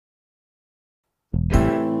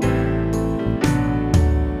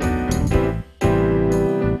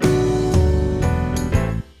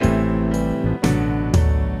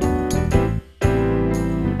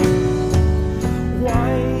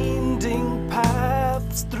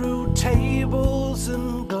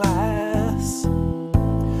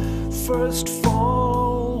first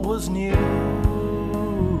fall was new.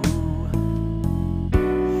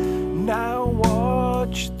 Now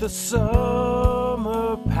watch the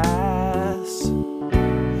summer pass,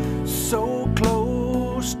 so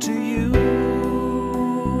close to you.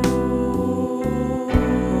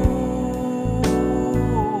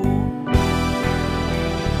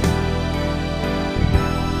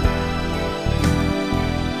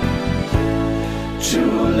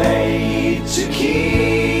 Too late to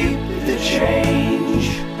keep the change,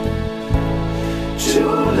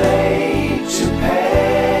 too late to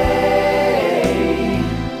pay,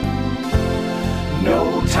 no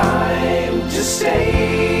time to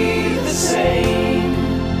stay the same,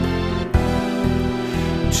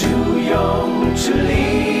 too young to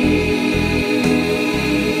leave.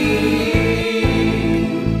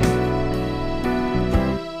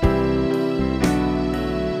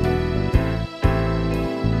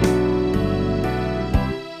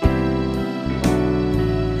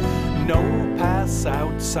 No pass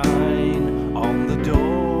out sign on the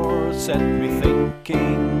door set me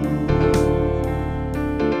thinking.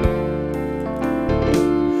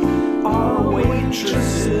 Are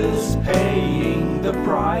waitresses paying the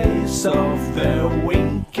price of their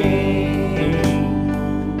winking?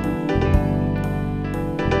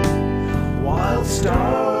 While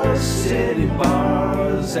stars sit in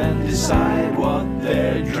bars and decide what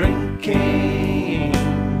they're drinking,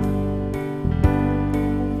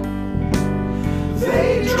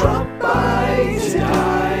 they drop by to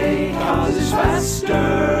die, 'cause it's faster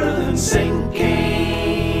than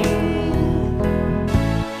sinking.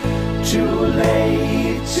 Too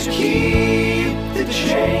late to keep the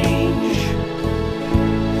change,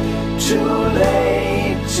 too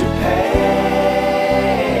late to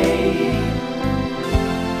pay,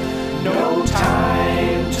 no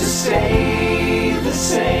time to stay the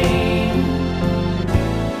same,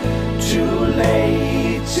 too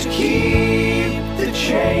late to keep the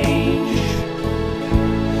change,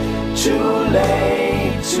 too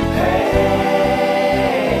late to pay,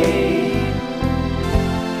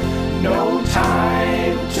 no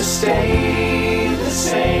time to stay the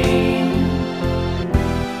same,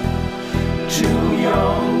 too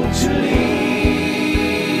young to leave.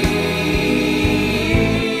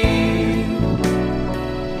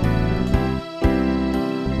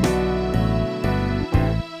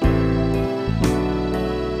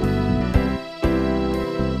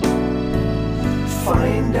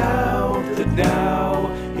 Find out that now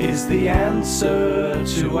is the answer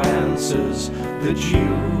to answers that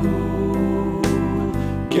you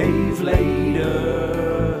gave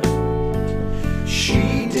later. She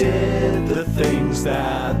did the things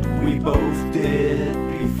that we both did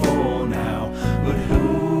before now, but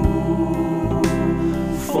who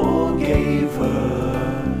forgave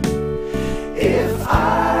her? If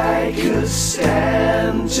I could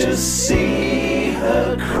stand to see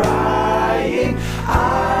her crying,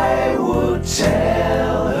 I would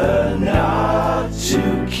tell her not to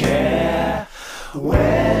care.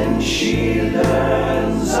 When she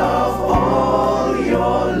learns of all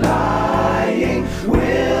your lying,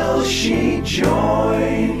 will she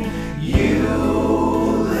join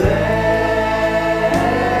you there?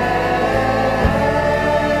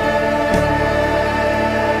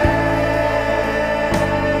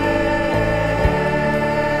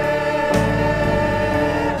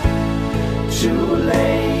 Too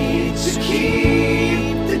late to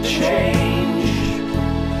keep the change,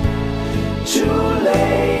 too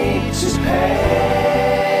late to pay.